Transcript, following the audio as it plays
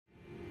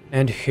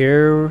And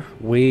here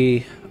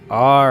we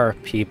are,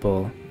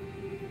 people.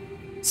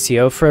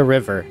 Siofra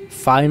River,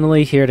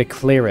 finally here to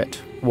clear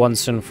it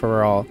once and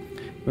for all.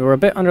 We were a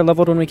bit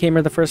underleveled when we came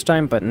here the first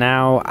time, but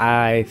now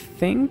I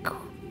think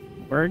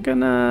we're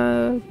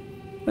gonna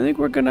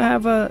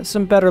have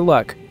some better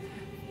luck.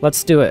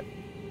 Let's do it.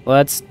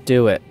 Let's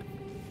do it.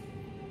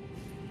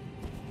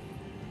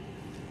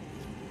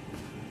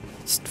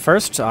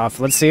 First off,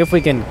 let's see if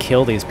we can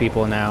kill these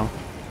people now.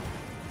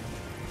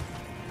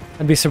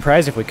 I'd be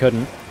surprised if we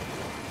couldn't.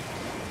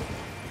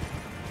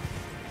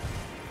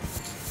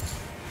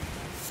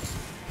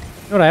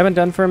 You know what I haven't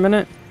done for a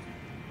minute?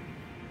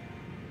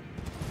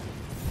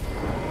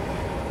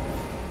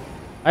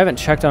 I haven't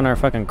checked on our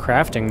fucking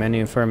crafting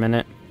menu for a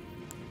minute.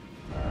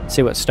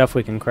 See what stuff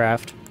we can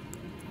craft.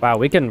 Wow,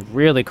 we can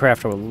really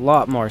craft a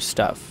lot more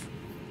stuff.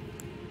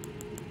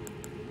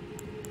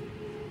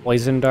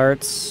 Poison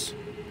darts.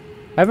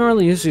 I haven't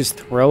really used these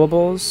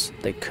throwables.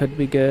 They could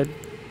be good.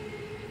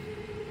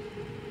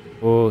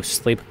 Ooh,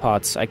 sleep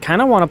pots. I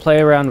kind of want to play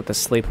around with the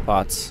sleep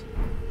pots.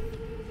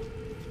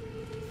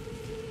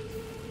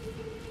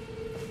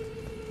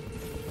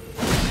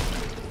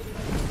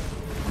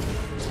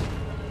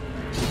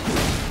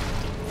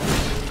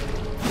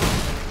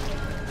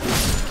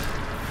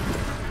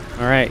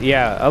 Alright,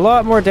 yeah, a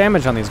lot more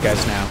damage on these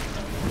guys now.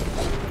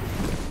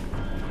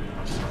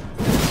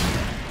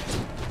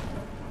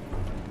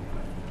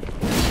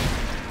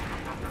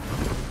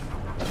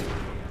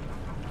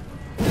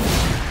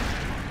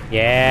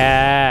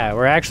 Yeah,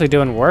 we're actually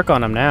doing work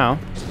on them now.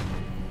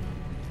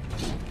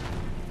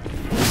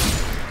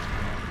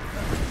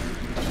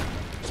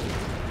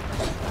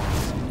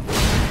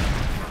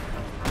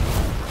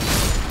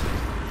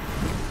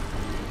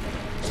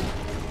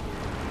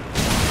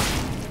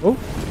 Oh,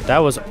 that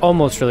was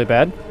almost really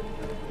bad.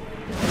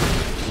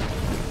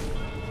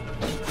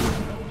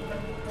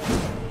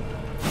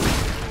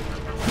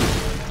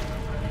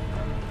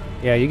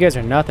 Yeah, you guys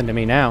are nothing to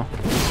me now.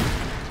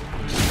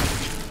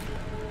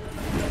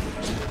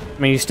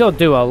 I mean, you still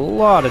do a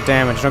lot of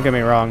damage, don't get me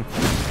wrong.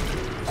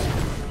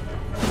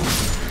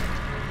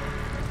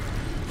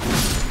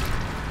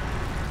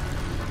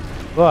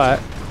 But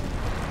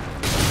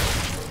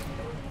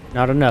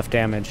not enough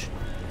damage.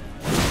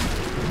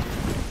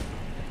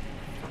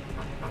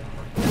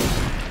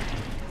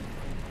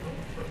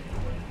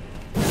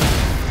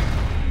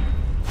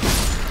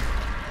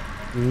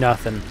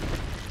 Nothing.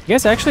 You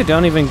guys actually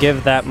don't even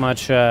give that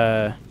much,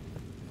 that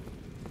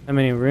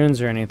many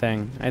runes or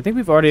anything. I think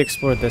we've already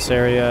explored this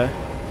area.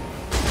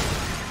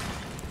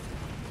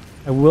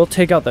 I will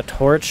take out the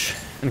torch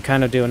and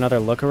kind of do another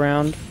look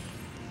around.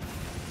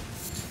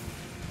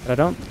 But I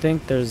don't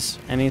think there's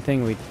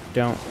anything we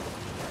don't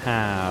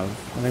have.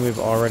 I think we've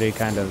already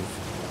kind of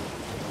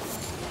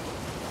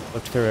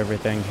looked through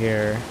everything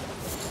here.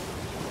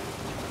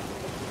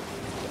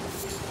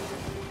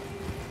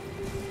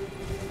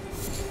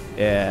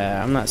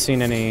 Yeah, I'm not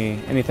seeing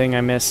anything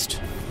I missed.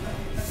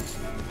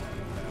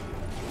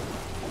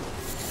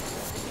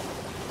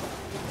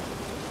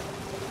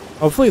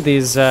 Hopefully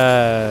these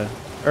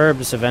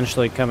herbs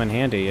eventually come in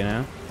handy, you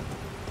know?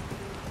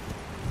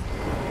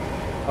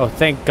 Oh,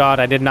 thank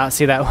God I did not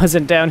see that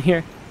wasn't down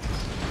here.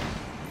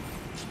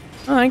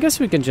 Oh, I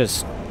guess we can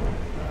just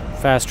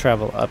fast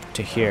travel up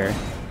to here.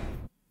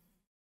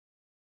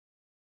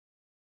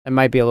 It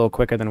might be a little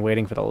quicker than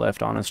waiting for the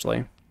lift,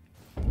 honestly.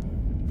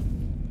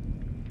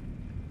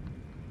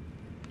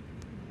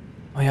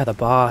 Oh yeah, the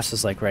boss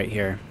is like right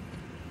here.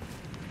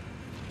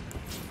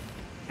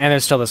 And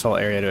there's still this whole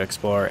area to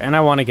explore, and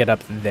I want to get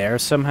up there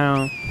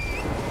somehow.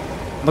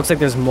 Looks like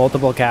there's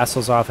multiple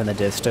castles off in the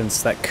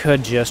distance that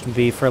could just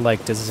be for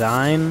like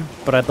design,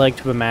 but I'd like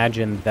to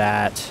imagine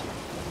that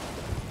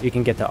you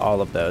can get to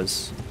all of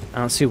those. I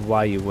don't see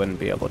why you wouldn't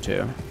be able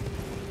to.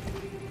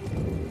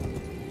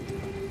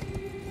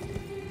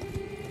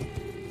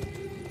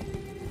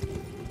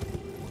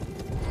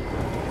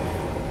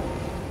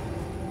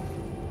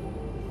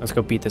 Let's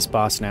go beat this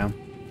boss now.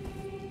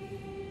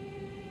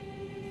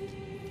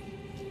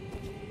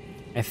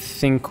 I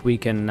think we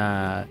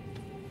can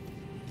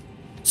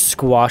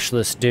squash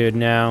this dude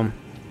now.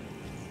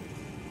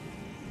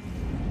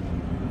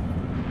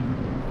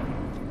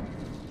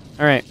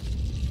 Alright.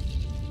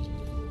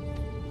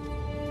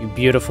 You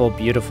beautiful,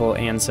 beautiful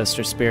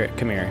ancestor spirit,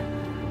 come here.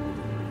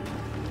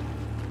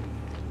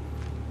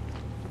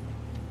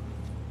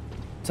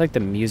 It's like the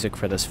music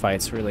for this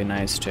fight's really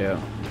nice too.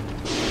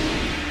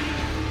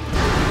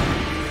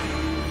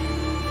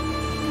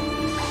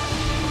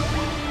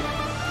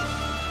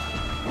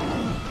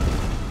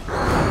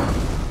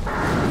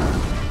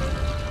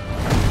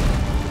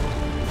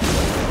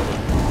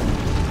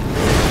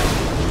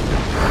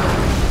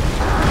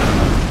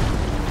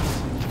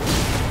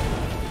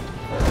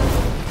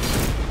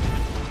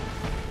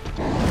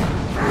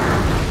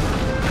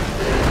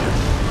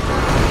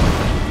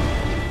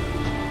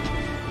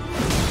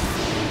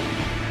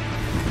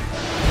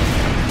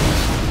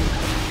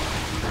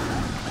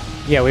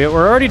 Yeah, we're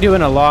already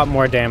doing a lot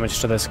more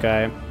damage to this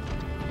guy.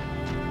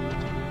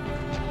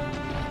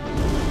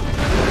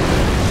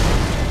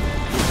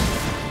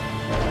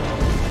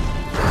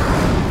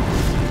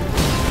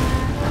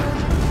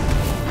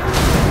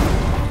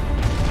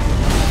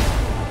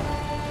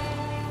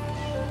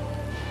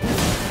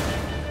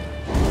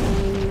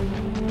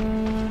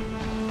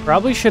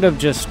 Probably should have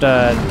just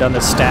done the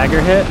stagger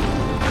hit.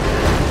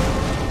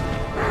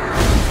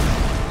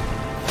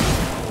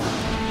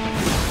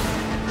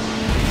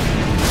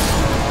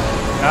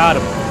 Got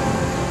him.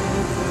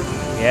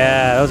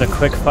 Yeah, that was a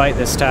quick fight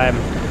this time.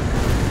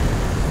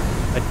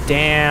 But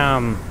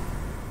damn.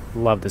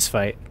 Love this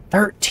fight.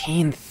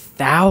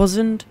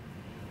 13,000?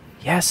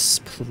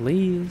 Yes,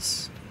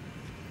 please.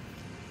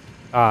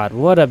 God,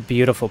 what a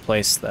beautiful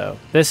place, though.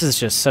 This is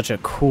just such a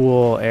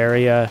cool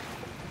area.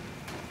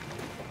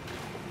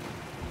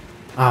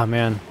 Oh,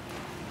 man.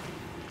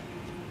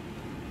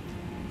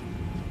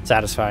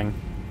 Satisfying.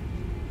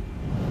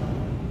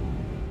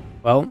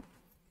 Well,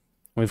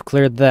 we've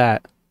cleared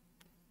that.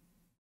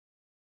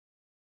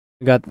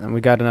 We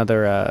got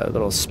another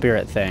little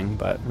spirit thing,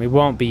 but we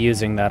won't be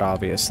using that,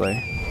 obviously.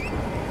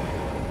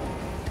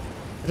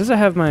 Does it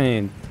have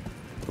my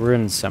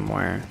runes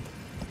somewhere?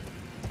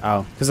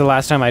 Oh, because the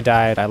last time I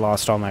died, I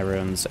lost all my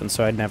runes, and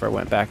so I never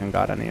went back and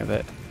got any of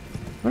it.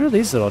 What are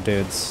these little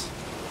dudes?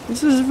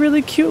 This is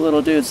really cute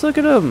little dudes. Look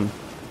at them.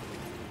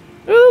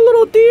 They're a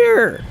little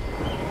deer.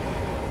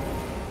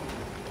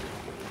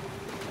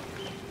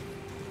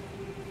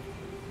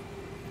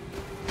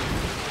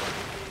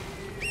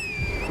 I'm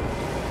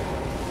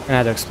gonna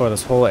have to explore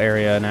this whole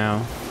area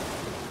now.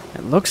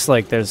 It looks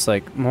like there's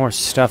like more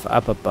stuff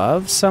up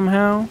above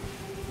somehow.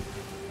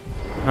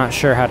 Not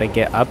sure how to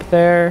get up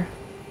there.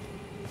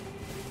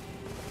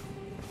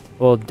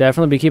 We'll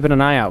definitely be keeping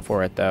an eye out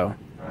for it, though.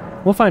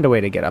 We'll find a way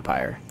to get up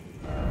higher.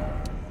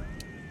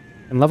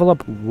 And level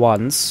up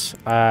once.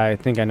 I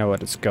think I know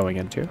what it's going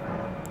into.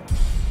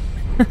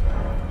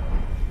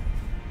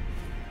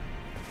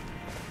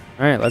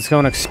 Alright, let's go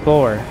and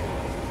explore. I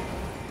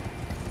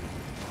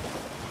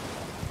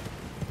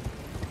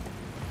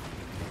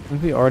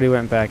think we already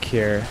went back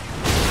here.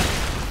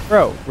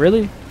 Bro,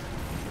 really?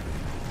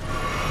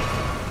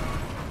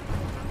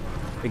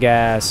 Big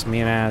ass,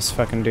 mean ass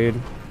fucking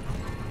dude.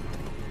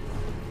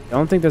 I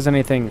don't think there's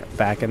anything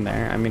back in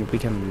there. I mean, we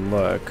can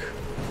look.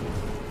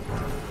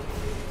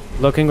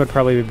 Looking would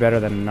probably be better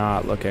than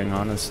not looking,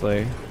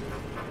 honestly.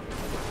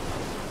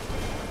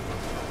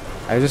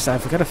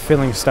 I've got a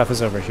feeling stuff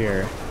is over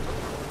here.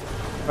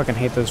 Fucking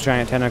hate those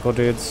giant tentacle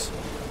dudes.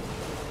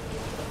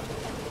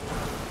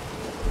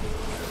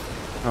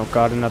 Oh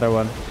god, another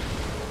one.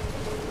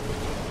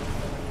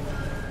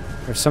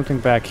 There's something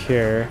back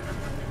here.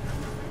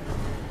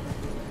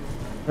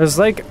 There's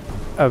like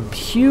a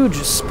huge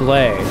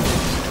splay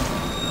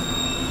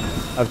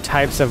of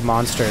types of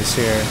monsters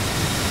here.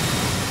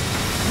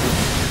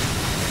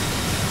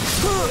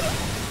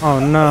 Oh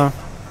no.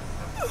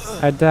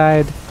 I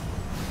died. I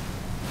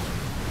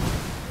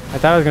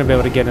thought I was gonna be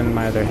able to get in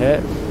my other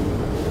hit.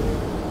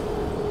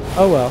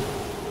 Oh well.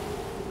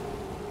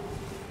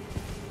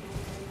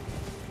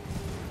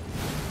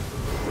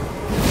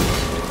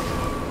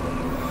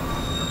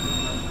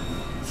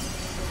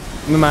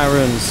 Give me my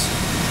runes.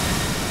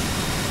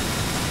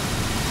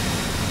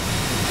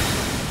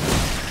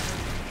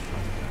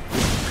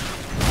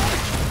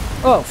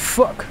 Oh,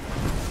 fuck.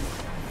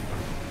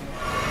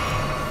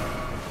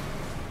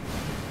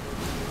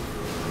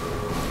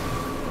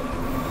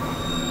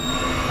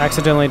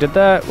 Accidentally did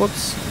that.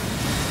 Whoops.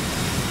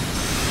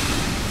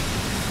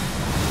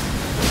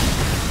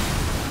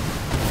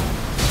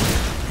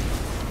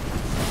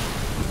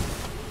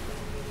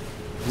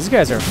 These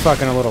guys are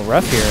fucking a little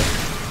rough here.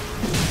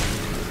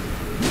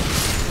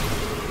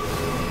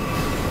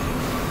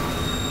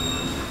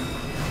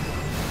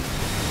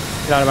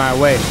 Get out of my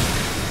way.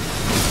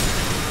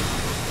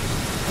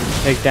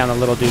 Take down the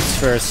little dudes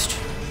first.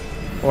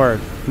 Or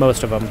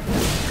most of them.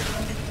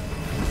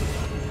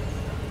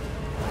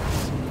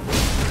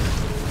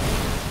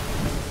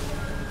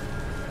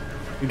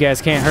 You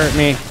guys can't hurt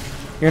me.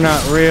 You're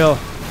not real.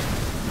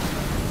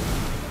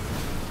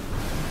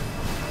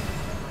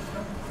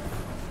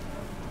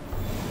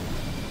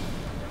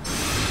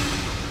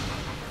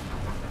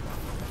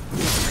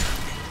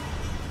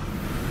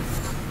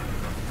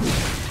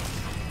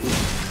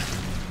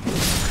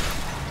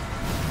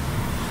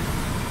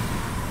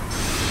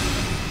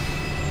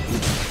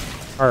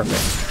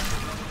 Perfect.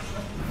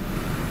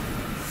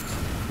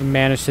 We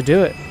managed to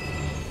do it.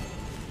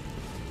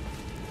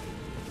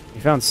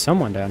 We found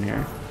someone down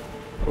here.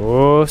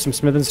 Oh, some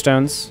smithing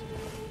stones.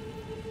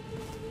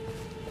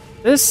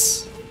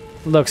 This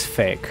looks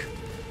fake.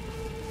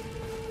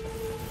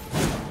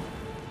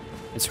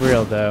 It's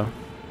real, though.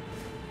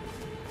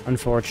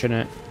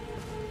 Unfortunate.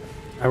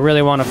 I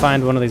really want to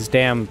find one of these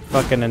damn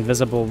fucking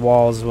invisible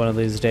walls one of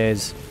these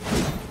days.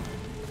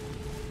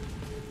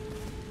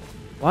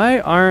 Why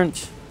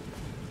aren't...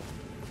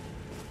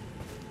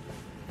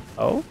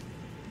 Oh?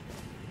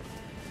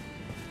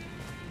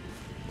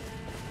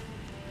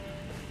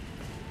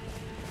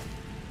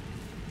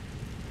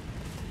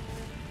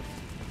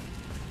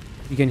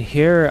 You can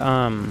hear,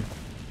 a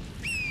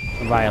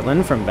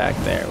violin from back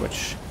there,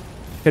 which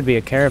could be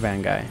a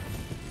caravan guy.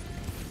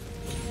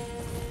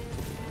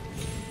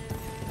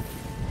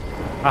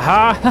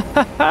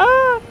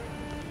 Aha!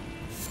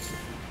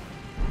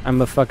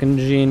 I'm a fucking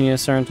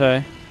genius, aren't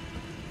I?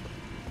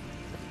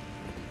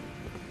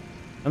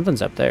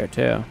 Something's up there,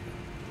 too.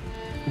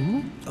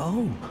 Mm?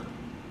 Oh,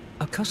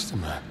 a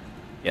customer.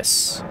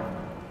 Yes.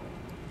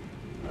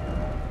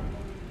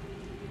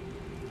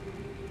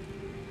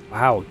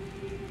 Wow.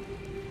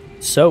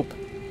 Soap.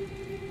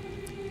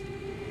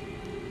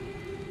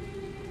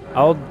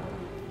 I'll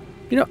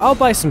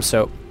buy some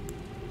soap.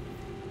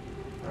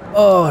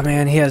 Oh,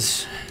 man, he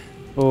has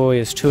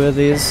 2 of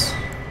these.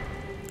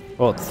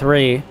 Well,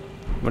 3.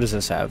 What does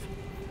this have?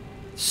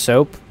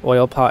 Soap,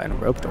 oil pot,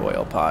 and roped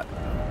oil pot.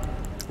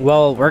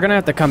 Well, we're gonna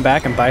have to come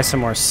back and buy some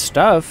more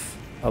stuff.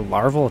 A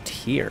larval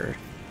tear.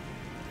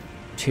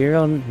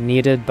 Material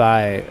needed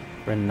by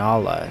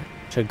Renala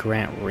to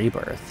grant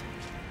rebirth.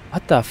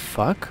 What the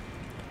fuck?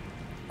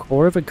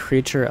 Core of a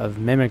creature of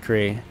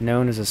mimicry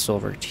known as a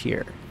silver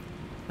tear.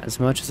 As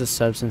much as a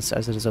substance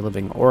as it is a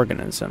living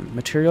organism.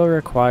 Material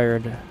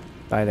required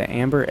by the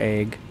amber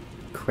egg,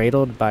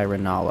 cradled by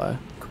Renala,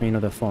 queen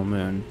of the full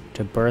moon,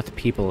 to birth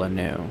people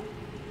anew.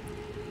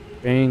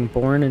 Being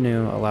born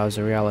anew allows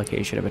a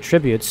reallocation of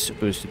attributes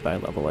boosted by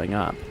leveling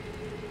up.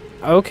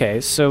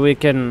 Okay, so we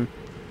can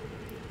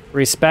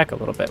respec a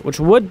little bit, which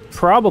would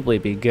probably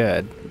be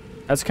good.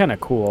 That's kind of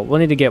cool. We'll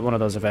need to get one of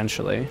those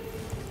eventually.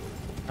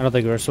 I don't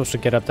think we're supposed to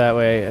get up that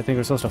way. I think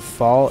we're supposed to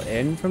fall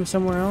in from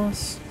somewhere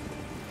else.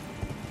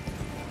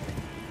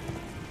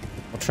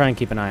 We'll try and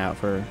keep an eye out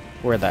for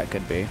where that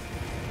could be.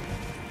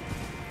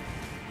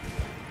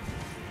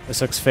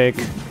 This looks fake.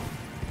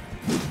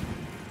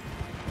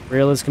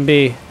 Real as can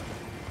be.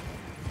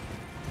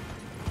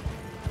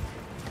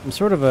 Some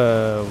sort of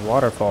a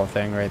waterfall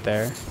thing right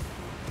there.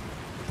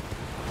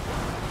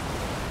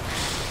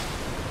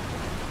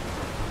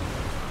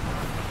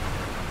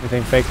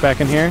 Anything fake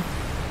back in here?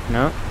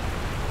 No.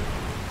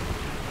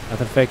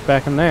 Nothing fake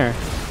back in there.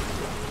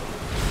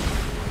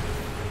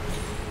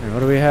 And what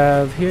do we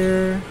have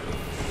here?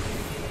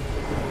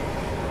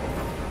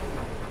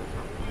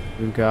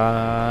 We've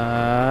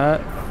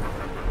got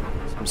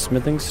some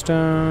smithing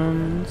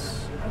stones.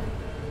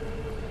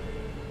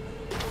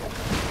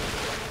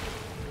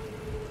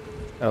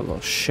 Got a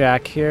little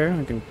shack here.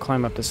 We can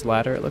climb up this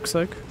ladder, it looks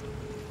like.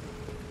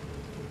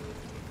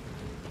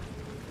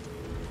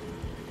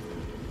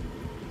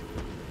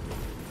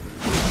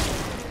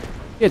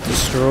 Get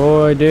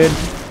destroyed, dude.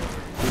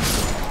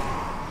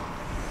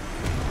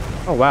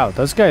 Oh, wow.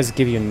 Those guys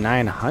give you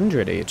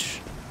 900 each.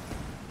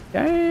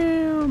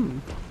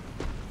 Damn.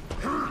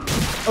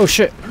 Oh,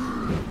 shit.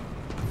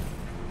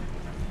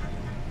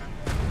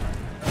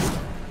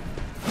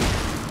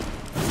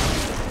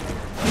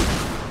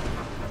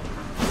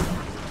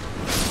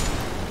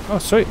 Oh,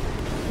 sweet.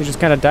 He just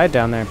kind of died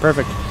down there.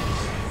 Perfect.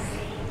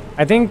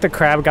 I think the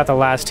crab got the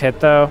last hit,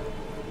 though,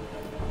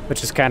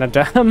 which is kind of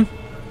dumb.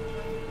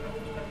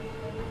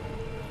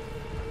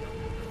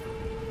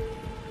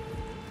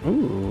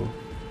 Ooh.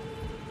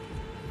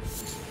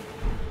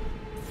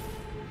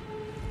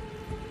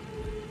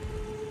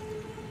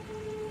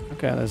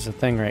 Okay, there's a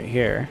thing right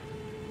here.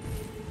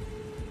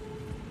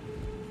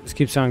 Just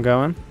keeps on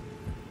going.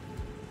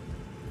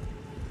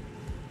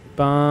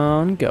 Keep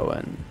on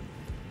going.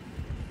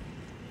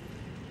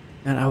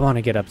 And I want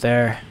to get up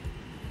there.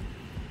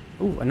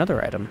 Ooh,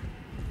 another item.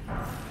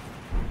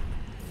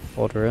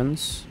 Old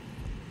ruins.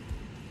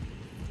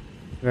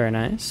 Very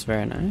nice,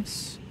 very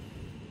nice.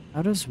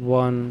 How does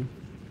one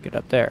get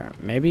up there?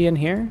 Maybe in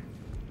here?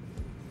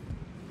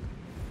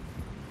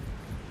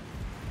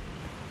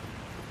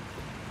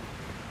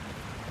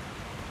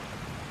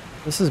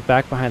 This is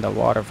back behind the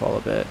waterfall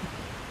a bit.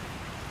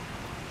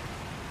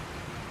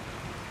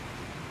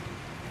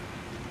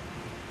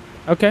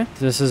 Okay,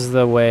 this is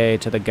the way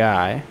to the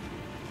guy.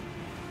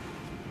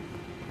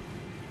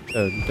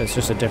 So that's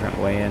just a different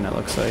way in, it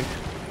looks like.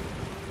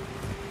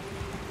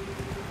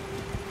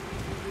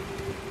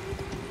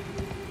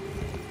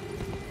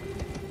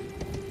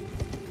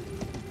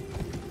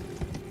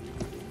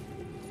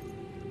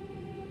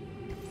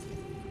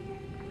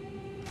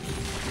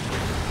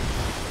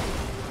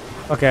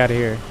 Fuck out of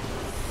here.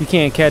 You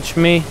can't catch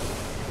me.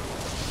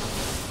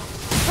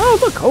 Oh,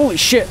 look, holy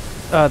shit.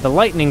 The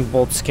lightning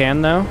bolts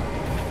can, though.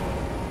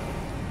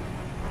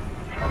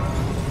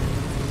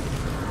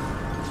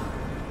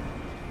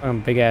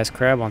 Big ass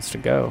crab wants to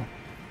go.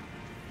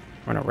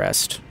 We're gonna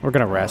rest. We're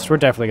gonna rest. We're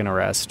definitely gonna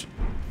rest.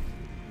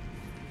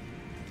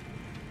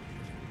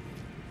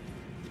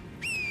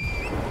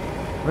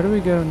 Where do we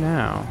go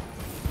now?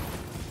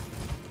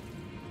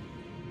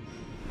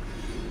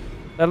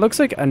 That looks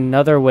like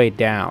another way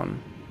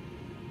down.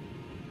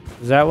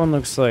 That one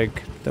looks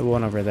like the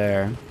one over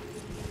there.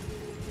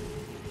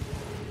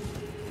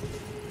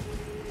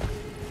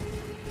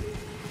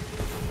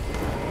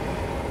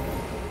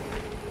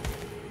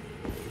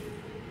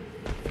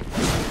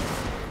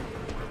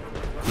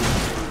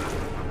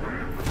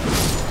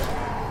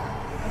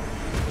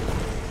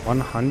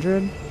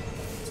 $100?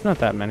 It's not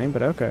that many,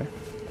 but okay.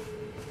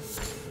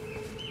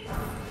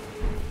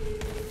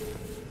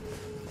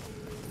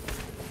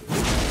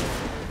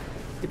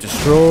 Get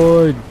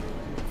destroyed.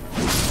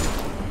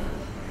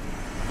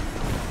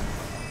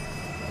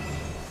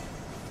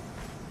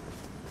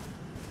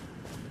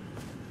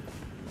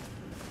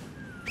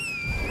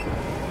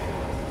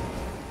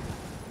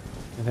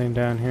 Anything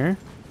down here?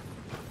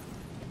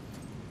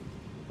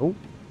 Oh.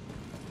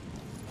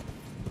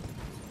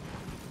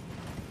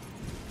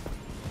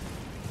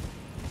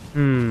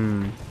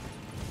 Hmm.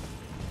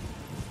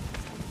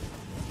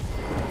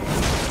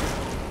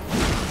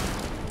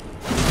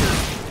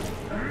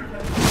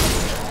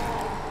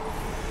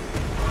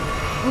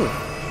 Ooh.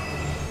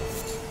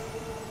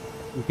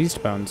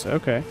 Beast bones,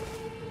 okay.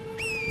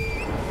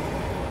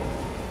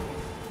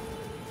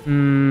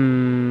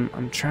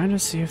 I'm trying to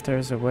see if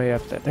there's a way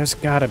up there. There's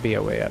gotta be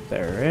a way up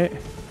there, right?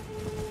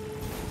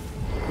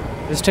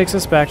 This takes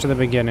us back to the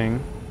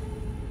beginning.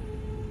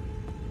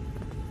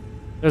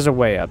 There's a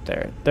way up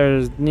there.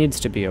 There needs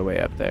to be a way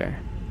up there.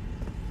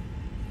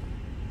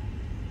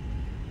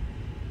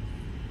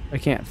 I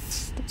can't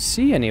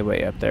see any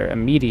way up there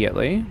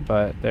immediately,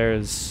 but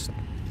there's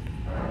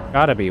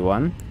gotta be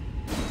one.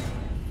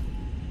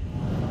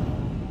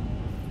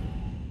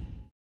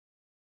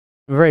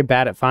 I'm very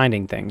bad at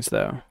finding things,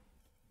 though.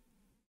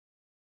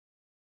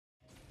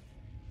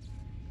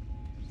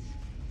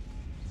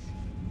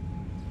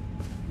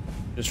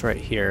 Just right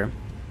here.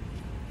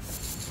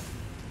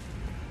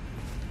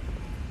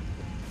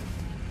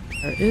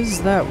 There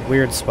is that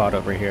weird spot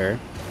over here.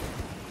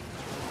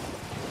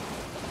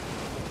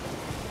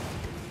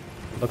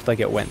 Looked like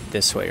it went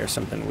this way or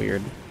something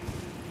weird.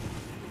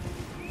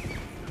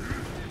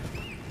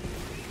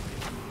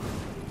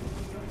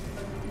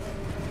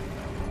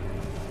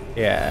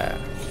 Yeah,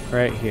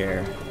 right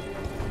here.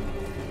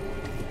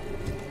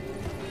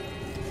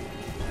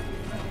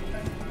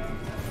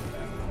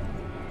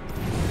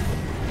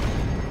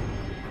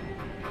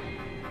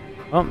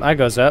 Oh, that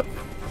goes up.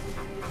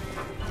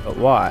 But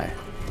why?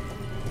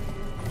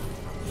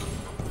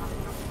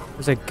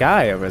 There's a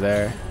guy over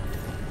there.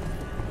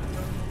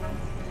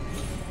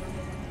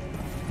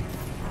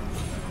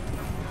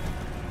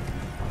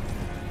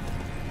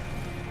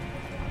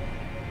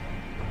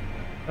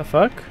 The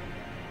fuck?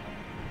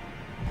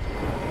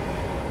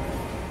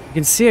 You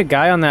can see a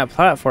guy on that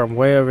platform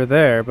way over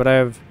there, but I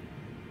have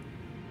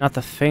not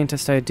the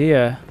faintest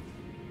idea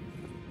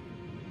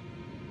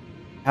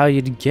how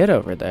you'd get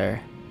over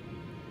there.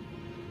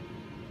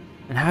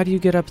 And how do you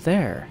get up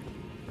there?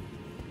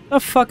 What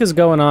the fuck is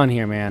going on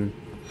here, man?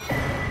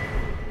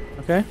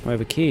 Okay, we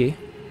have a key.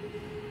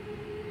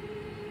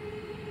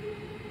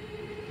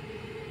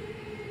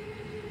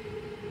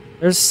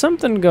 There's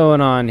something going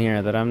on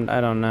here that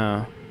I don't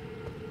know.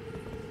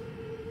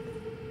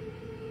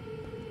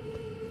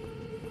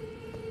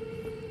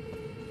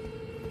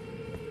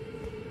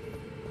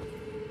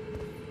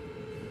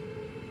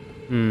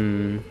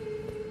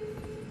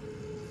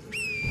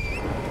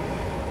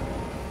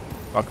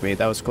 Fuck me,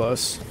 that was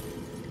close.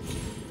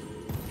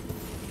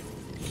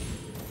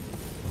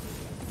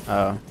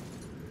 Oh.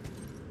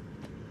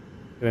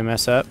 Did we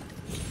mess up?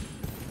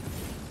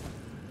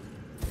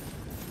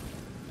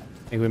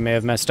 I think we may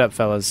have messed up,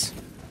 fellas.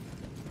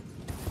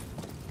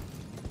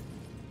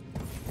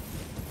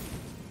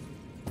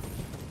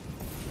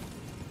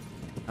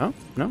 Oh,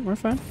 no, we're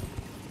fine.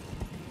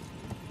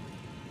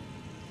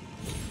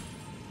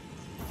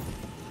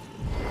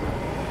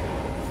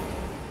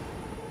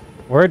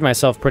 Worried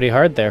myself pretty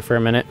hard there for a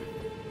minute.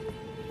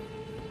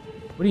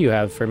 What do you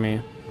have for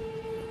me?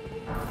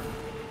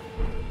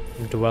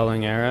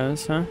 Dwelling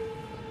arrows, huh?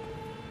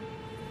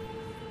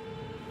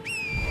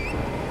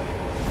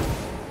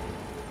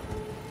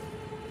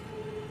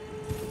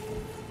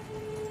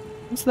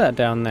 What's that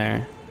down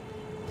there?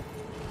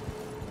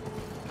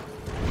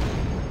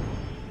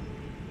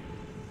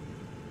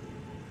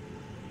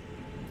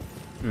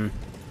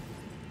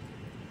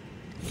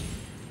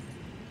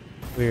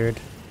 Weird.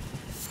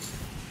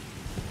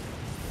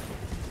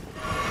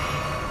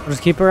 We'll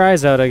just keep our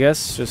eyes out, I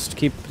guess. Just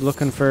keep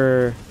looking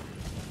for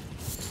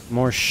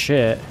more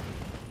shit.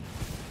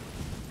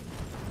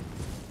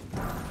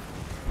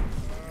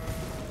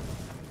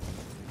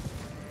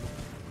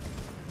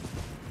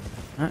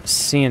 Not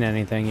seeing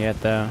anything yet,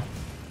 though.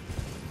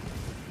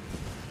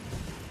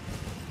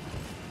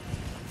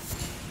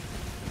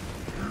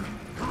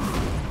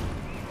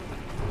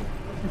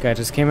 That guy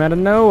just came out of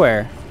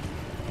nowhere.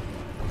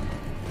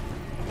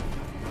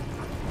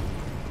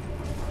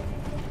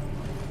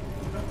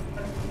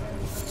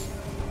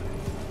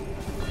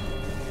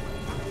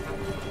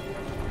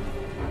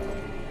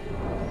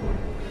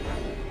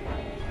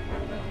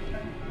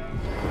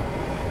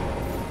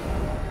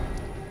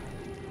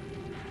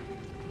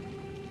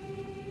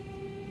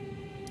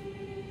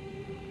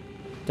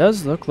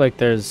 Does look like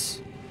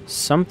there's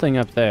something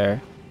up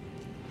there.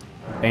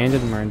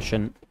 Abandoned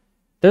merchant.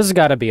 There's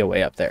got to be a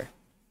way up there.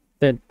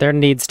 There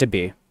needs to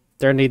be.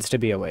 There needs to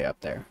be a way up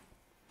there.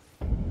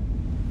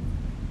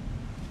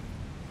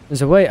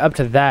 There's a way up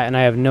to that, and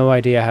I have no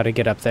idea how to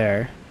get up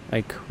there.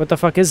 Like, what the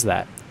fuck is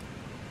that?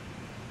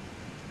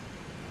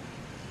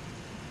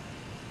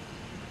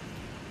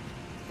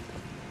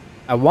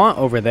 I want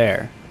over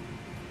there.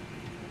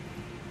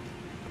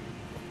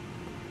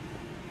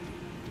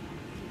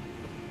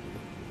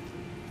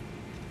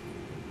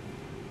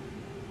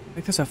 I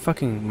think there's a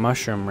fucking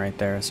mushroom right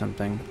there or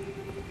something.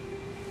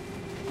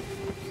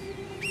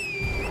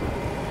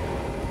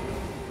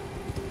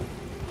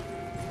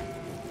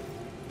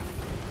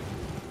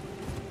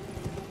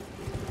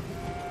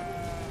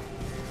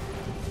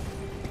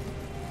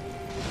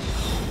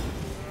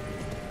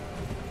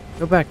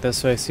 Go back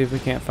this way, see if we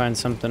can't find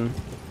something.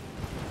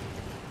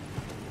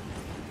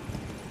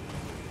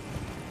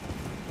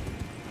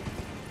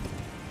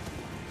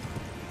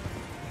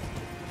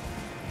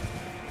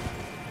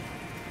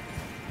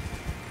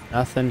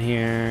 Nothing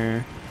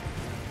here.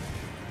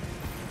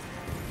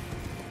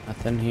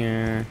 Nothing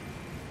here.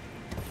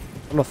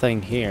 Little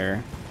thing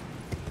here.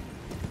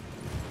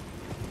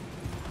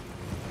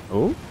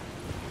 Oh?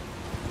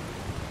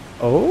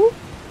 Oh?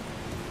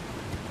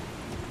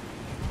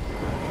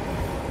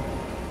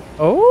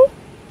 Oh?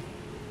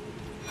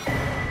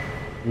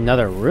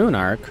 Another rune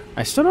arc?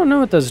 I still don't know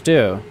what those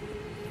do.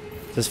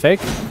 Is this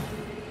fake?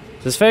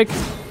 Is this fake?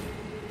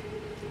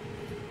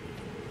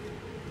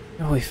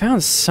 Oh, we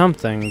found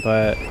something,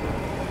 but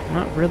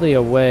not really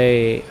a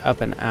way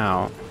up and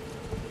out.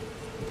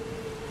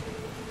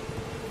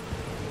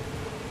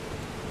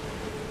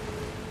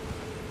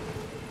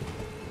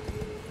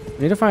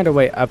 We need to find a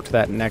way up to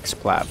that next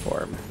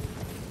platform.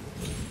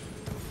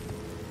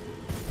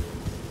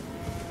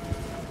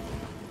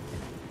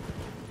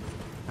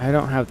 I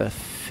don't have the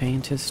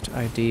faintest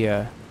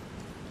idea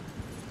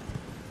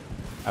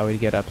how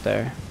we'd get up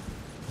there.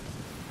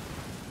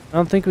 I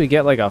don't think we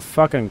get like a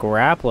fucking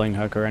grappling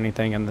hook or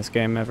anything in this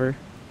game ever.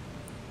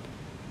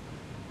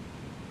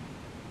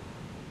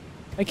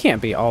 It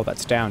can't be all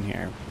that's down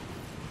here,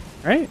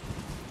 right?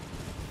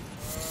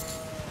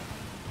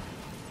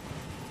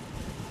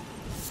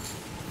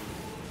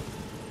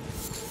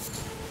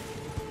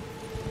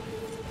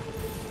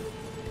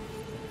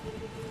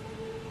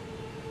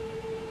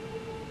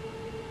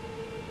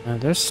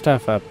 There's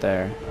stuff up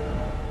there.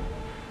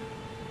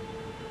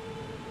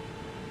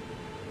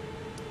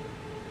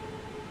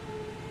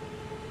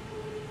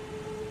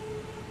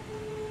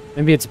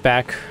 Maybe it's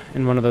back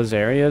in one of those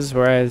areas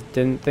where I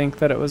didn't think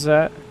that it was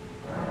at.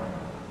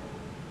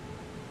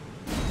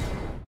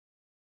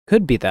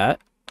 Could be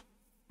that.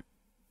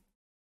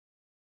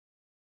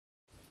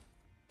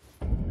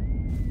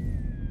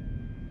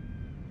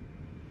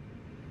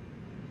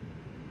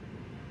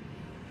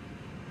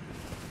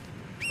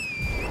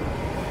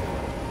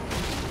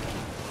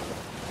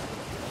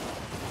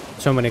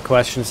 So many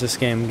questions this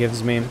game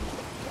gives me.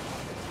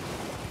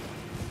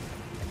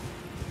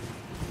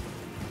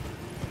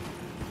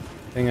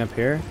 Thing up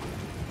here?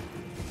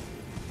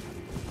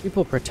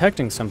 People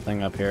protecting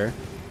something up here.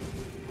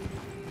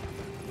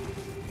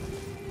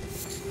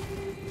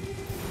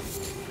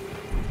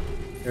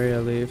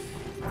 Area leaf.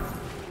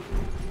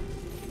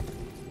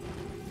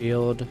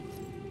 Field.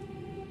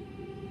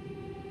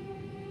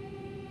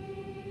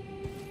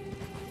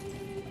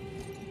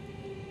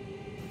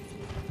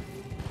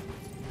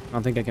 I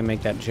don't think I can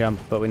make that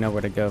jump, but we know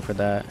where to go for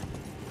that.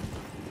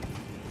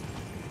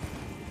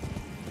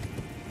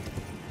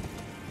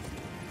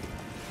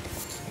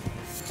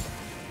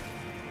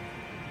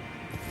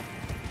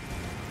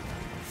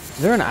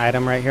 Is there an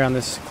item right here on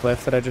this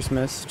cliff that I just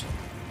missed?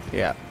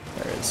 Yeah,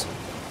 there is.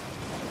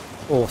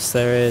 Of course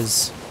there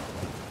is.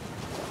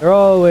 There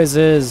always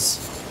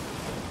is.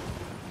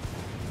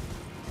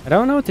 I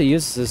don't know what to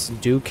use this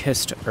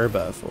dew-kissed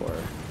herba for.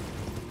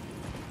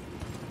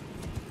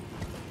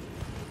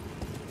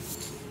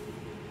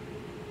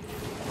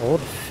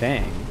 Old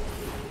Fang.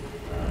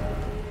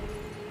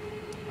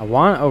 I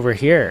want over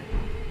here.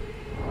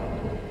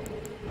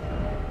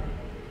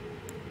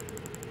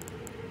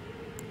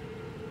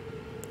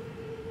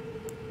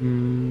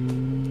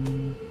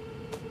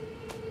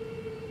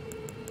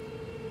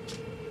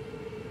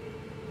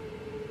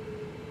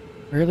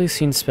 Rarely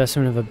seen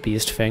specimen of a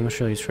beast fang, which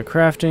are used for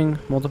crafting.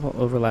 Multiple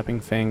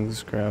overlapping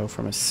fangs grow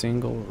from a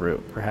single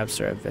root. Perhaps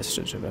they're a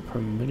vestige of a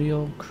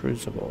primordial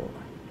crucible.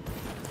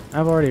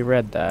 I've already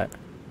read that.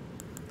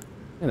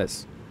 Look at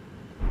this.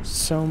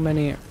 So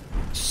many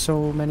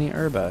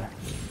herba.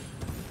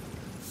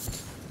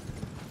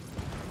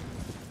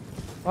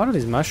 A lot of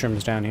these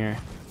mushrooms down here.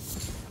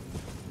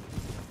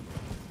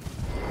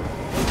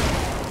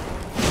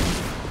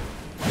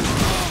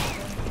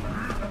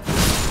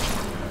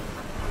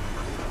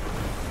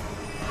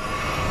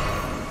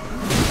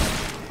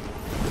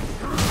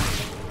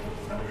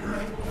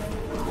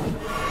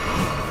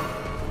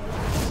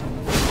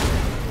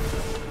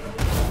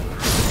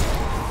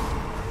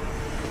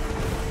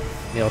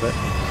 Nailed it.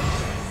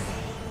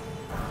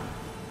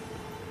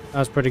 That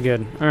was pretty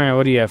good. Alright,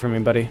 what do you have for me,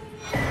 buddy?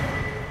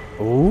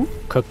 Ooh,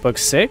 cookbook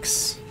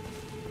 6?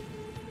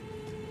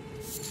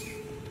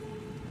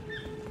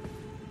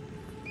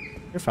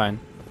 You're fine.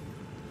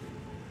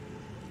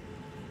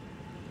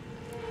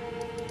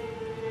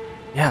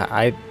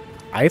 Yeah,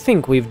 I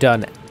think we've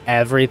done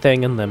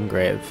everything in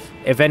Limgrave.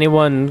 If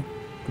anyone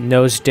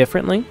knows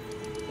differently,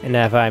 and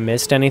if I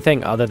missed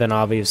anything other than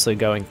obviously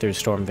going through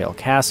Stormvale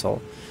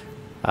Castle,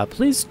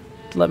 please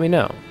let me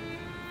know.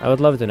 I would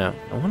love to know.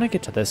 I want to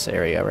get to this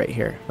area right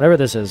here. Whatever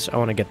this is, I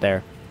want to get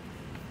there.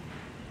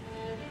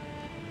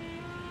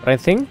 But I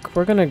think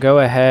we're going to go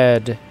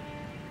ahead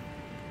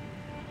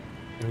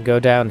and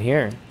go down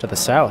here to the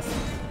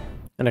south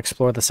and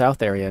explore the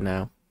south area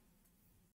now.